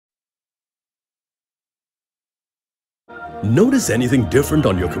Notice anything different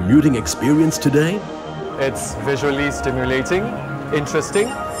on your commuting experience today? It's visually stimulating, interesting,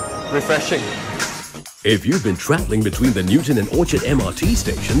 refreshing. If you've been traveling between the Newton and Orchard MRT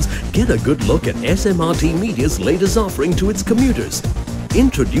stations, get a good look at SMRT Media's latest offering to its commuters.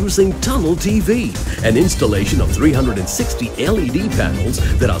 Introducing Tunnel TV, an installation of 360 LED panels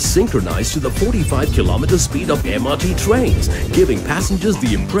that are synchronized to the 45-kilometer speed of MRT trains, giving passengers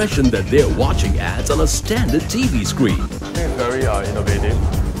the impression that they're watching ads on a standard TV screen. I think it's very innovative.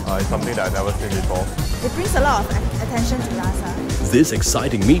 It's something that I've never seen before. It brings a lot of attention to us. This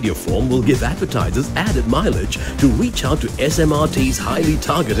exciting media form will give advertisers added mileage to reach out to SMRT's highly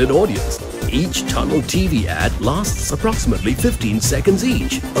targeted audience. Each Tunnel TV ad lasts approximately 15 seconds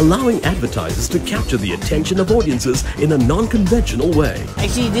each, allowing advertisers to capture the attention of audiences in a non-conventional way.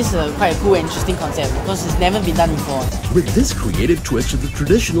 Actually, this is quite a cool and interesting concept because it's never been done before. With this creative twist to the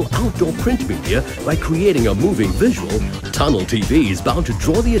traditional outdoor print media by creating a moving visual, Tunnel TV is bound to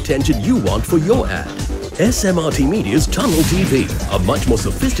draw the attention you want for your ad. SMRT Media's Tunnel TV, a much more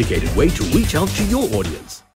sophisticated way to reach out to your audience.